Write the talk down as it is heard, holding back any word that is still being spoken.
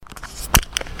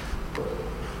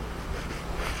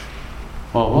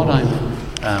Well, what I'm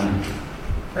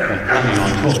planning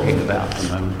on talking about at the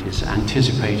moment is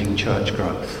anticipating church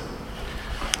growth.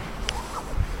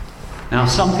 Now,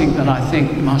 something that I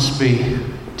think must be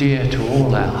dear to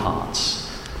all our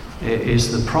hearts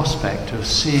is the prospect of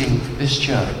seeing this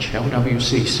church,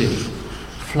 LWCC,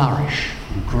 flourish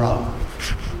and grow.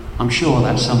 I'm sure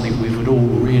that's something we would all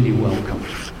really welcome.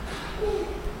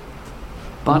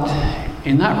 But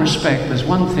in that respect, there's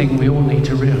one thing we all need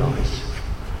to realise,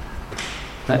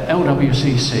 that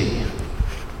LWCC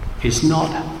is not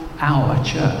our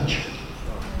church.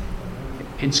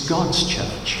 It's God's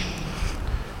church.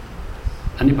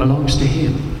 And it belongs to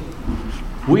Him.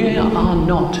 We are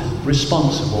not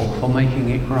responsible for making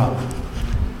it grow.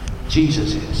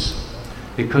 Jesus is.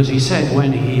 Because He said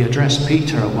when He addressed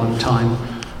Peter at one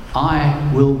time,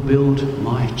 I will build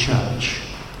my church,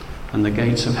 and the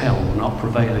gates of hell will not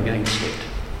prevail against it.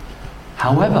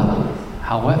 However,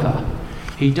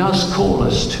 He does call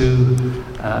us to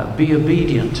be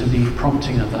obedient to the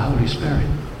prompting of the Holy Spirit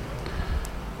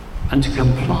and to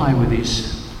comply with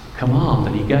His command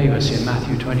that He gave us in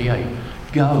Matthew 28.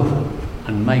 Go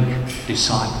and make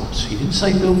disciples. He didn't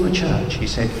say build the church. He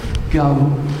said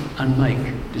go and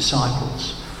make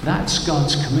disciples. That's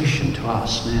God's commission to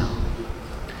us now.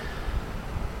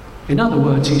 In other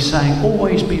words, He's saying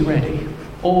always be ready.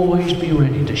 Always be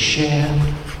ready to share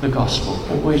the gospel.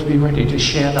 Always be ready to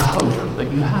share the hope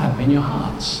that you have in your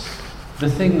hearts. The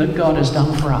thing that God has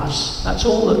done for us. That's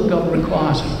all that God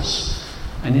requires of us.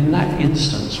 And in that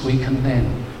instance, we can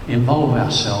then involve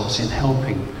ourselves in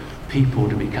helping people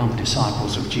to become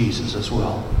disciples of Jesus as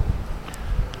well.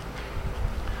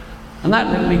 And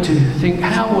that led me to think,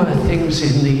 how were things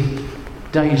in the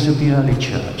days of the early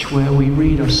church, where we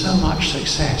read of so much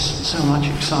success and so much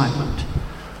excitement?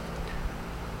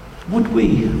 Would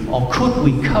we, or could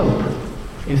we cope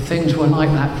if things were like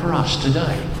that for us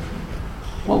today?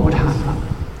 What would happen?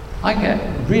 I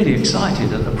get really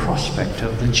excited at the prospect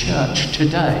of the church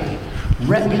today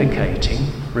replicating,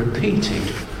 repeating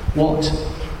what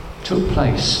took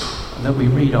place that we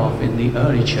read of in the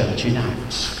early church in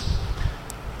Acts.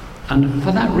 And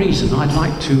for that reason, I'd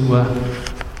like to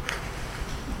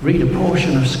read a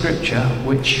portion of Scripture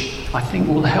which I think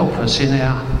will help us in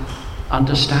our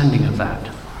understanding of that.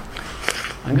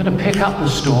 I'm going to pick up the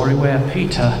story where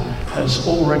Peter has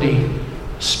already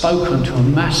spoken to a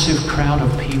massive crowd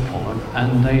of people,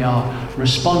 and they are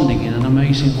responding in an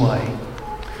amazing way.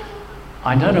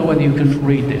 I don't know whether you can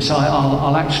read this.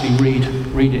 I'll actually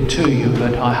read it to you,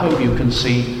 but I hope you can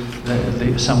see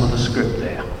some of the script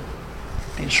there.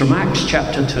 It's from Acts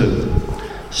chapter 2,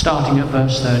 starting at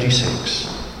verse 36.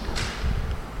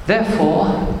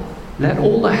 Therefore, let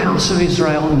all the house of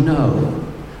Israel know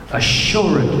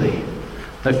assuredly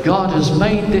that God has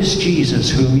made this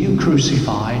Jesus whom you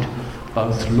crucified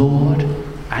both Lord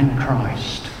and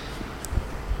Christ.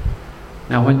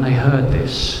 Now when they heard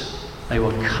this, they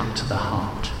were cut to the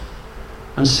heart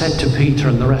and said to Peter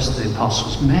and the rest of the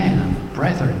apostles, Men and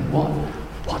brethren,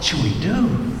 what shall we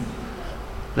do?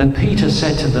 Then Peter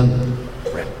said to them,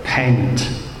 Repent,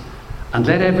 and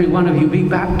let every one of you be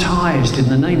baptized in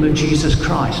the name of Jesus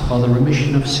Christ for the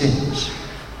remission of sins,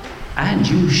 and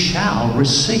you shall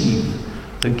receive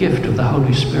the gift of the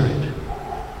Holy Spirit.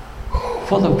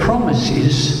 For the promise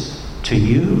is to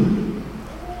you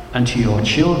and to your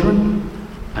children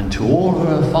and to all who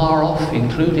are far off,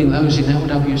 including those in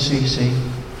LWCC,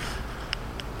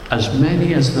 as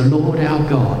many as the Lord our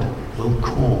God will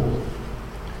call.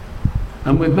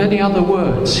 And with many other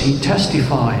words he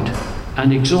testified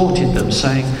and exhorted them,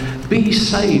 saying, Be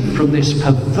saved from this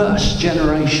perverse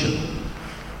generation.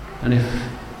 And if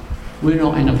we're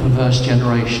not in a perverse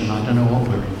generation, I don't know what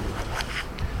we're in.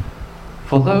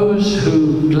 For those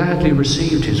who gladly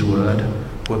received his word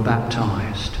were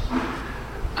baptized.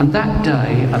 And that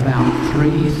day about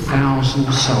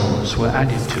 3,000 souls were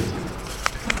added to them.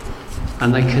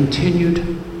 And they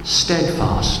continued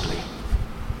steadfastly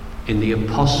in the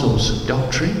apostles'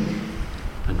 doctrine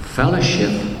and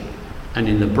fellowship, and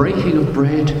in the breaking of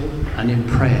bread and in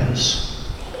prayers.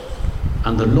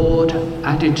 And the Lord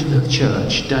added to the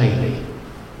church daily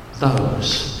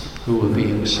those who were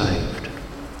being saved.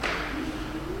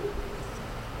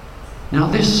 Now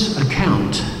this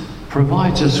account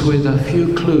provides us with a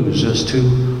few clues as to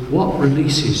what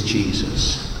releases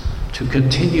Jesus to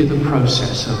continue the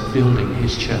process of building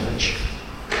his church,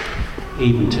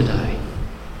 even today.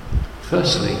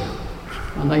 Firstly,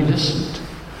 when they listened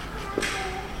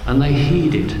and they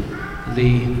heeded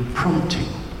the prompting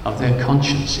of their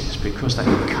consciences, because they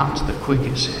were cut to the quick,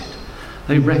 it said.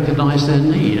 They recognised their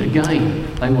need.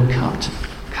 Again, they were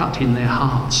cut in their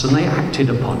hearts, and they acted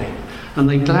upon it, and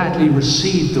they gladly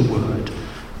received the word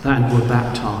and were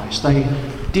baptized. They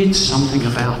did something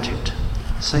about it.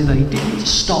 So they didn't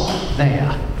stop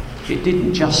there. It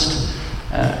didn't just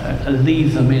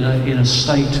leave them in a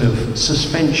state of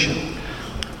suspension,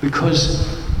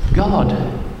 because God,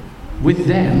 with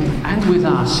them and with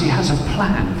us, He has a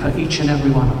plan for each and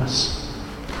every one of us.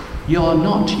 You're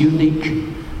not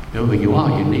unique. Well, you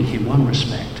are unique in one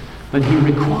respect, but He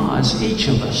requires each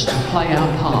of us to play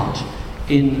our part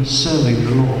in serving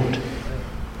the Lord.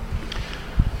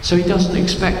 So He doesn't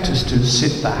expect us to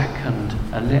sit back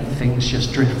and let things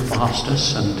just drift past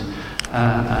us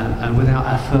and without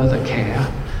our further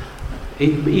care,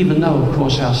 even though, of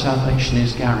course, our salvation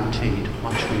is guaranteed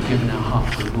once we've given our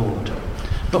heart to the Lord.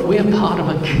 But we're part of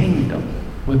a kingdom.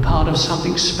 We're part of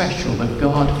something special that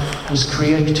God has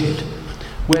created,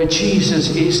 where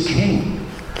Jesus is King,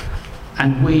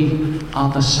 and we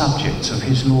are the subjects of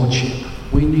His Lordship.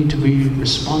 We need to be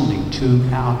responding to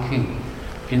our King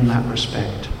in that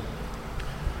respect.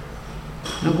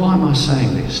 Now, why am I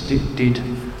saying this? Did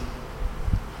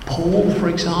Paul, for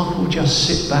example, just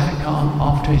sit back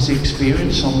after his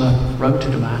experience on the road to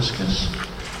Damascus?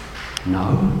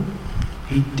 No.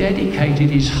 He dedicated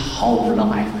his whole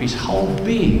life, his whole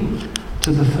being,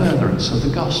 to the furtherance of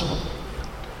the gospel.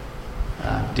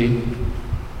 Did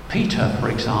Peter, for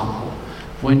example,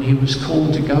 when he was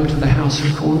called to go to the house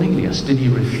of Cornelius, did he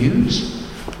refuse?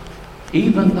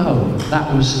 Even though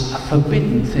that was a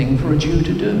forbidden thing for a Jew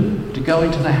to do, to go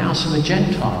into the house of a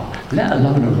Gentile, let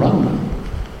alone a Roman.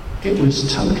 It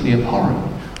was totally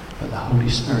abhorrent, but the Holy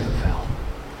Spirit fell,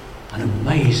 and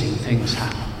amazing things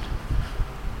happened.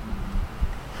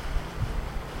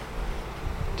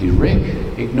 Did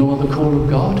Rick ignore the call of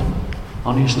God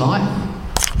on his life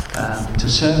to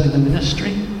serve in the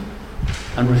ministry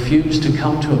and refuse to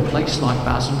come to a place like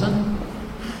Basildon?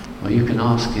 Well, you can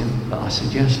ask him, but I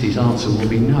suggest his answer will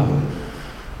be no.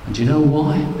 And do you know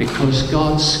why? Because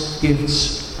God's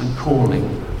gifts and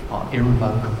calling are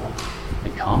irrevocable.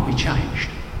 They can't be changed.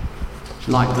 It's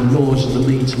like the laws of the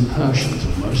Medes and Persians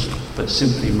almost, but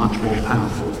simply much more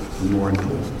powerful and more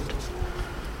important.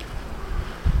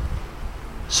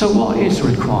 So what is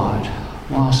required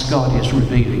whilst God is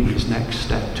revealing His next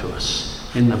step to us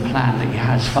in the plan that He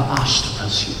has for us to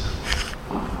pursue?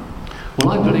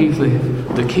 Well, I believe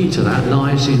the key to that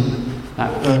lies in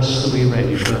that verse that we read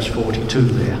in verse 42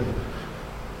 there.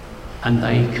 And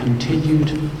they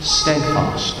continued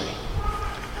steadfastly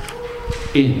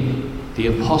in the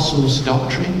apostles'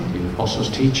 doctrine, the apostles'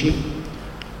 teaching,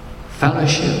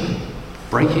 fellowship,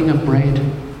 breaking of bread,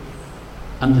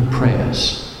 and the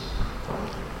prayers.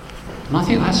 And I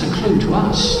think that's a clue to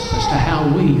us as to how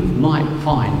we might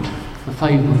find the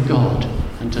favour of God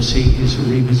and to see His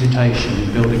revisitation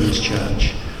in building His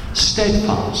church.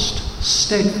 Steadfast,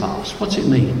 steadfast. What's it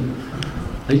mean?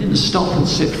 They didn't stop and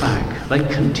sit back. They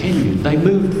continued. They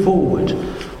moved forward.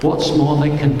 What's more,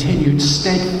 they continued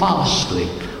steadfastly,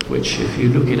 which, if you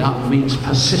look it up, means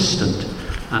persistent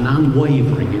and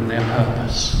unwavering in their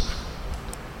purpose.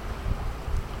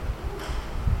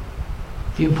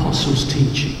 The apostles'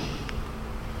 teaching.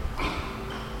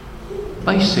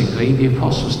 Basically, the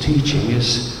apostles' teaching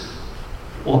is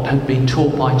what had been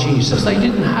taught by Jesus. They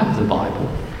didn't have the Bible.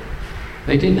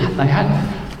 They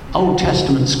had Old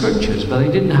Testament scriptures, but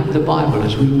they didn't have the Bible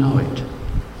as we know it,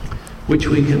 which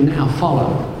we can now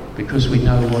follow because we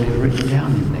know what is written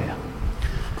down in there,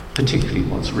 particularly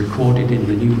what's recorded in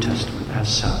the New Testament as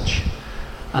such.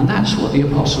 And that's what the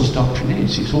apostles' doctrine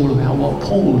is. It's all about what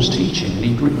Paul was teaching, and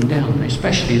he'd written down,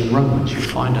 especially in Romans. You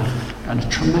find a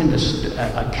tremendous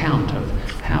account of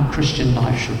how Christian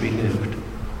life should be lived.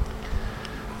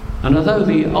 And although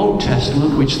the Old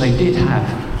Testament, which they did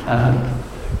have,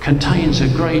 contains a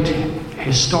great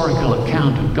historical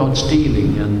account of God's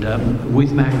dealing and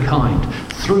with mankind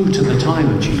through to the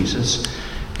time of Jesus,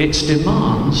 its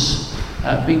demands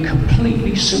be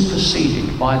completely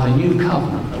superseded by the new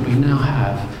covenant that we now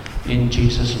have in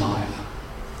Jesus' life.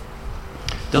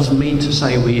 Doesn't mean to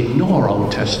say we ignore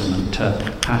Old Testament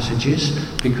passages,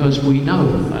 because we know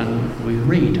and we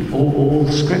read all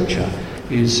Scripture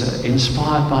is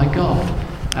inspired by God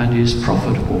and is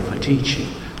profitable for teaching,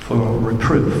 for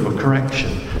reproof, for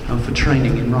correction, and for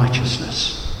training in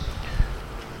righteousness.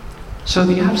 So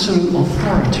the absolute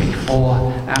authority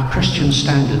for our Christian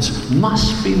standards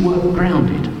must be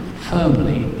grounded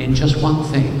firmly in just one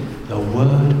thing: the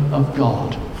Word of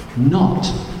God, not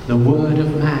the word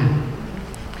of man.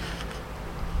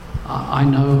 I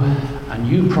know, and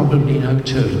you probably know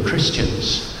too,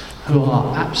 Christians who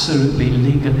are absolutely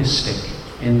legalistic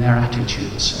in their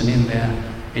attitudes and in their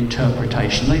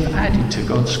interpretation. They've added to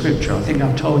God's scripture. I think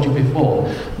I've told you before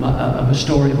of a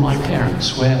story of my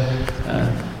parents where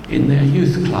in their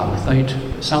youth club,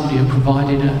 somebody had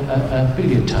provided a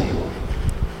billiard table,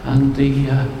 and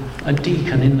a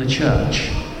deacon in the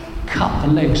church cut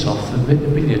the legs off the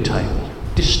billiard table,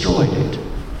 destroyed it.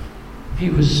 He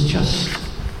was just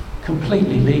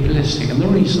completely legalistic, and the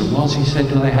reason was, he said,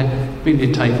 they had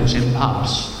billiard tables in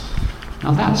pubs.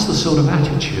 Now that's the sort of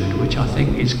attitude which I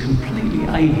think is completely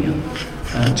alien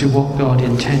to what God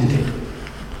intended.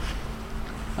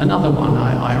 Another one,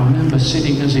 I remember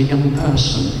sitting as a young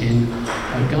person in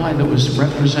a guy that was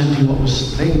representing what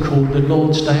was then called the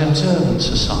Lord's Day Observance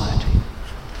Society.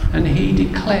 And he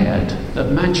declared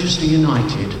that Manchester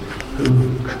United,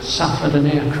 who suffered an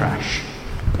air crash,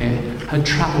 had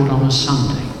travelled on a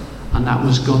Sunday, and that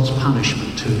was God's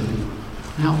punishment to them.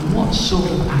 Now, what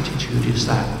sort of attitude is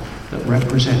that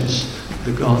represents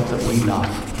the God that we love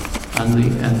and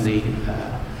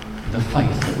the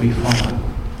faith that we follow?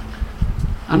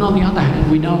 And on the other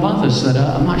hand, we know of others that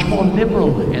are much more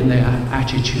liberal in their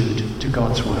attitude to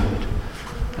God's word.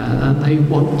 And they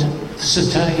want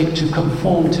today to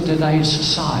conform to today's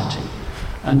society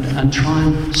and try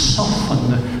and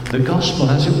soften the gospel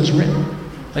as it was written.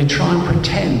 They try and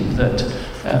pretend that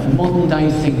modern day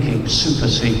thinking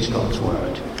supersedes God's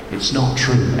word. It's not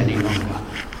true any longer.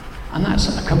 And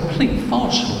that's a complete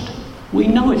falsehood. We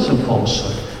know it's a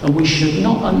falsehood, and we should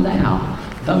not allow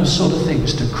those sort of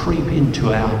things to creep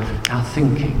into our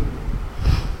thinking.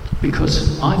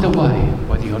 Because either way,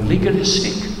 whether you're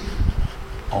legalistic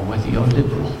or whether you're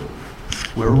liberal,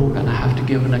 we're all going to have to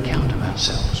give an account of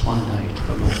ourselves one day to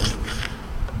the Lord.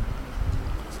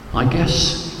 I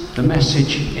guess the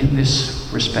message in this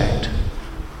respect,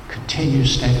 continue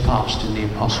steadfast in the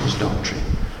Apostles' doctrine,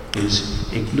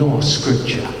 is ignore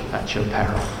Scripture at your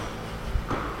peril.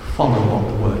 Follow what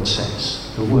the Word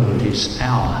says. The Word is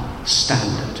our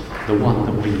standard, the one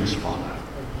that we must follow.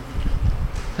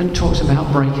 Then it talks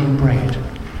about breaking bread.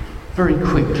 Very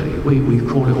quickly, we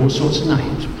call it all sorts of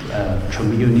names.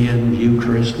 Communion,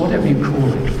 Eucharist, whatever you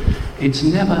call it. It's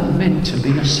never meant to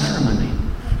be a ceremony.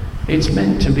 It's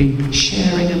meant to be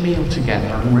sharing a meal together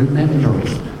and remembering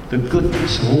the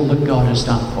goodness of all that God has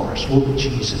done for us, all that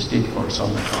Jesus did for us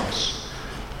on the cross.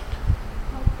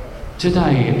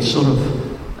 Today, it sort of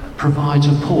provides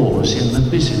a pause in the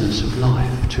busyness of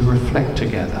life to reflect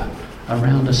together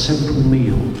around a simple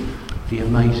meal, the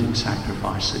amazing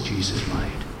sacrifice that Jesus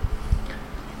made.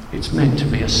 It's meant to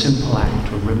be a simple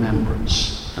act of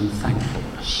remembrance and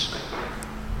thankfulness.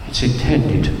 It's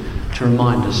intended to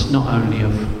remind us not only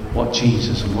of what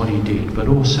Jesus and what he did, but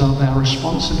also of our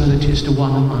responsibilities to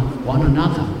one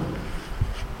another.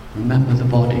 Remember the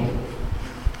body.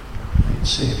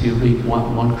 If you read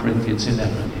 1 Corinthians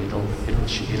 11,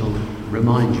 it'll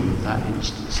remind you of that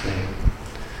instance there.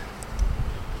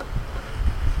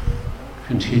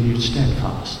 Continued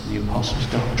steadfast in the Apostles'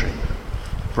 doctrine,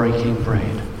 breaking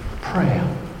bread, prayer.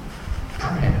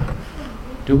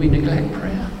 Do we neglect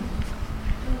prayer?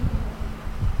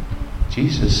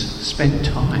 Jesus spent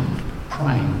time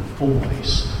praying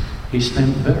always. He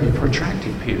spent very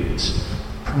protracted periods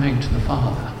praying to the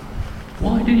Father.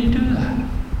 Why did he do that?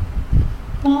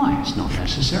 Why? It's not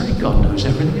necessary. God knows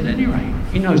everything at any rate.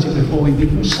 He knows it before we've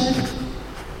even said it.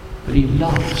 But he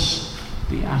loves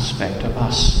the aspect of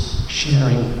us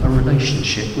sharing a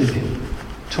relationship with him,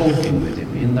 talking with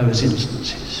him in those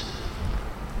instances.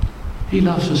 He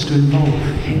loves us to involve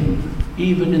him,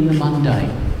 even in the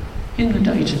mundane, in the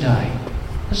day-to-day.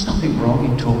 There's nothing wrong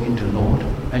in talking to the Lord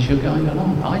as you're going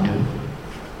along. I do.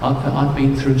 I've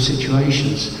been through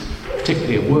situations,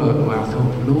 particularly at work, where I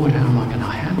thought, Lord, how am I going to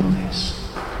handle this?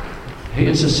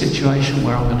 Here's a situation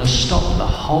where I'm going to stop the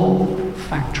whole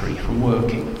factory from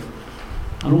working.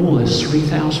 And all there's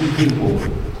 3,000 people,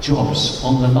 jobs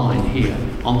on the line here,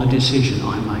 on the decision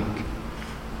I make.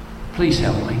 Please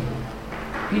help me.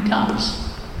 He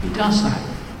does. He does that.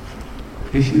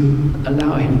 If you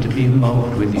allow him to be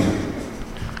involved with you.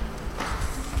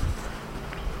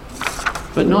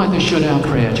 But neither should our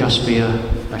prayer just be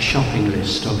a shopping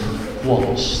list of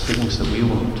wants, things that we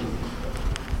want.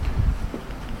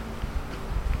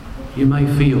 You may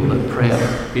feel that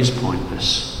prayer is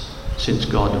pointless, since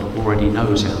God already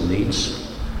knows our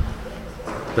needs.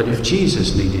 But if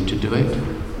Jesus needed to do it,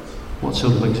 what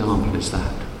sort of example is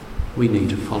that? We need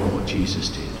to follow what Jesus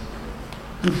did.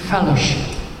 And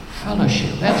fellowship,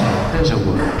 there's a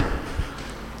word.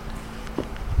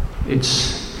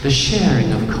 It's the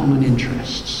sharing of common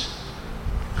interests,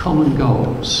 common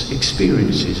goals,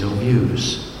 experiences or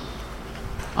views.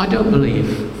 I don't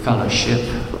believe fellowship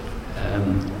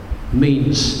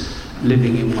means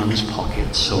living in one's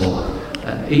pockets, or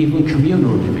even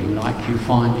communal living like you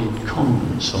find in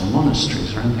convents or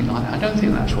monasteries or anything like that. I don't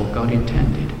think that's what God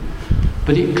intended. But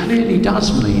But it clearly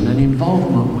does mean an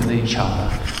involvement with each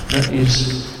other that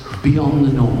is beyond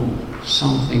the norm,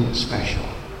 something special,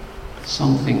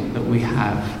 something that we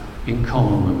have in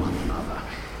common with one another.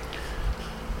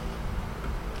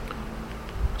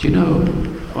 Do you know,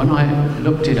 when I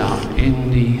looked it up in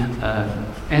the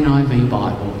NIV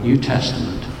Bible, New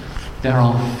Testament, there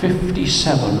are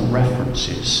 57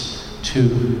 references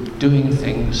to doing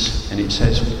things, and it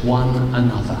says one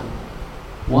another.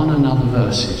 One another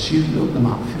verses. You look them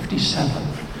up, 57.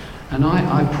 And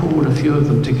I pulled a few of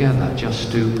them together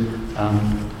just to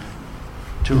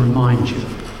remind you.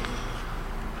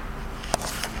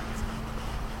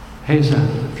 Here's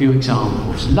a few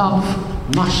examples.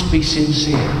 Love must be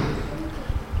sincere.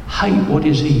 Hate what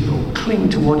is evil. Cling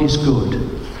to what is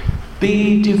good.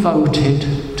 Be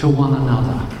devoted to one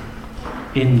another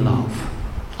in love.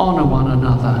 Honour one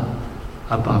another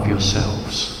above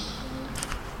yourselves.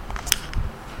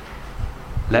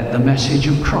 Let the message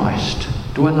of Christ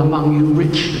dwell among you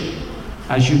richly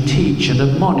as you teach and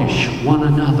admonish one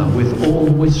another with all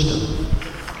wisdom,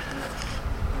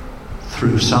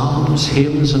 through psalms,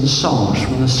 hymns and songs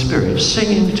from the Spirit,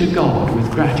 singing to God with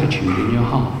gratitude in your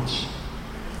hearts.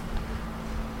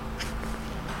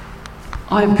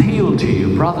 I appeal to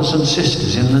you, brothers and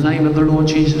sisters, in the name of the Lord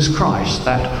Jesus Christ,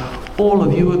 that all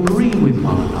of you agree with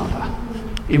one another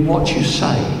in what you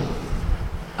say,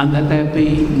 and that there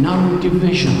be no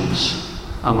divisions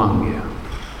among you,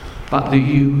 but that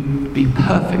you be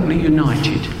perfectly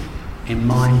united in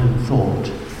mind and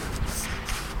thought.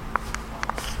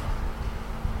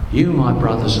 You, my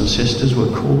brothers and sisters, were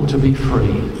called to be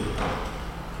free,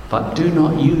 but do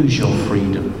not use your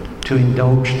freedom to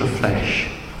indulge the flesh.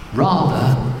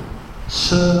 Rather,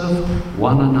 serve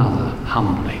one another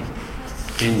humbly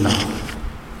in love.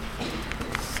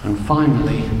 And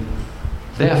finally,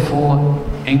 therefore,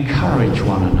 encourage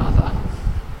one another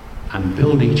and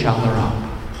build each other up.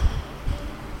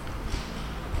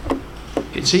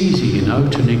 It's easy, you know,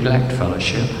 to neglect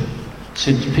fellowship,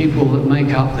 since people that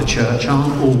make up the church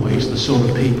aren't always the sort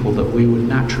of people that we would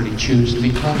naturally choose to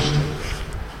be close to.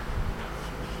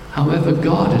 However,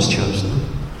 God has chosen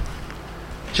them,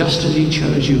 just as He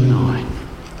chose you and I.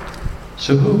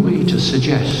 So who are we to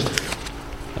suggest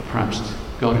that perhaps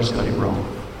God has got it wrong?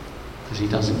 Because He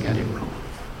doesn't get it wrong.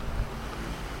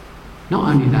 Not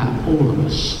only that,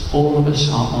 all of us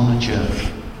are on a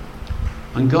journey.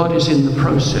 And God is in the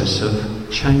process of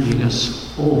changing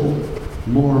us all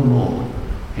more and more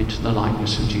into the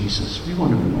likeness of Jesus. We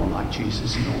want to be more like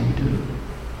Jesus in all we do.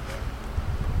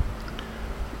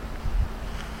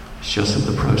 It's just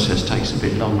that the process takes a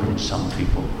bit longer in some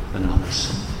people than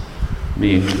others,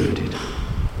 me included.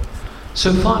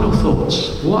 So final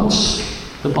thoughts.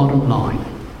 What's the bottom line?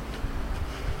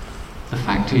 The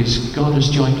fact is, God has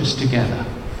joined us together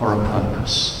for a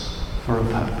purpose. For a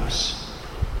purpose.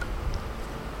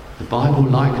 The Bible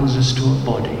likens us to a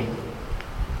body,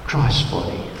 Christ's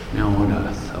body now on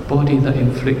earth. A body that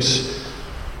inflicts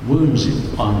wounds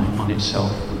on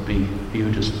itself would be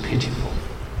viewed as pitiful.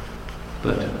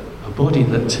 But a body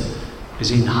that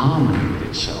is in harmony with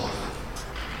itself,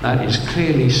 that is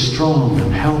clearly strong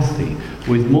and healthy,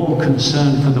 with more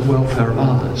concern for the welfare of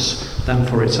others than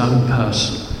for its own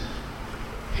person,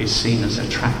 is seen as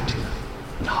attractive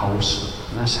and wholesome.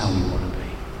 And that's how we want to be.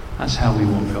 That's how we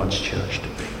want God's church to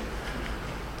be.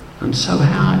 And so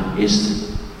how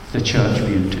is the church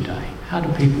viewed today? How do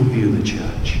people view the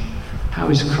church? How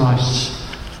is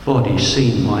Christ's body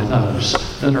seen by those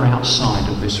that are outside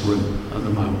of this room at the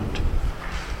moment?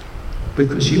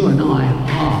 Because you and I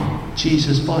are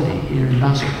Jesus' body here in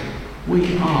Basil.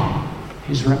 We are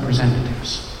His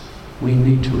representatives. We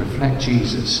need to reflect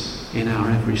Jesus in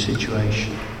our every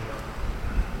situation.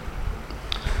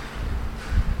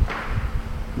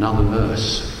 Another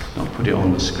verse, I'll put it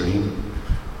on the screen.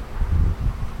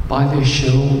 By this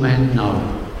shall all men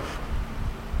know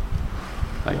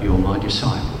that you're my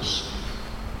disciples,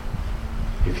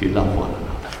 if you love one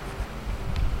another.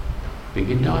 Big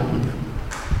indictment.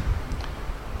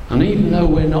 And even though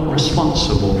we're not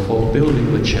responsible for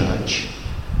building the church,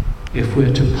 if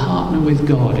we're to partner with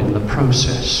God in the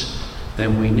process,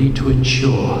 then we need to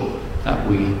ensure that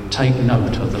we take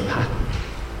note of the pattern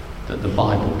that the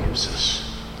Bible gives us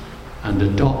and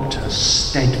adopt a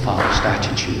steadfast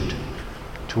attitude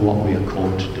to what we are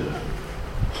called to do.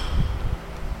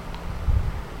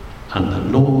 And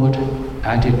the Lord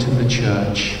added to the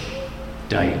church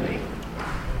daily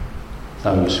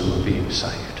those who are being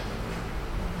saved.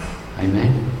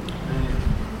 Amen.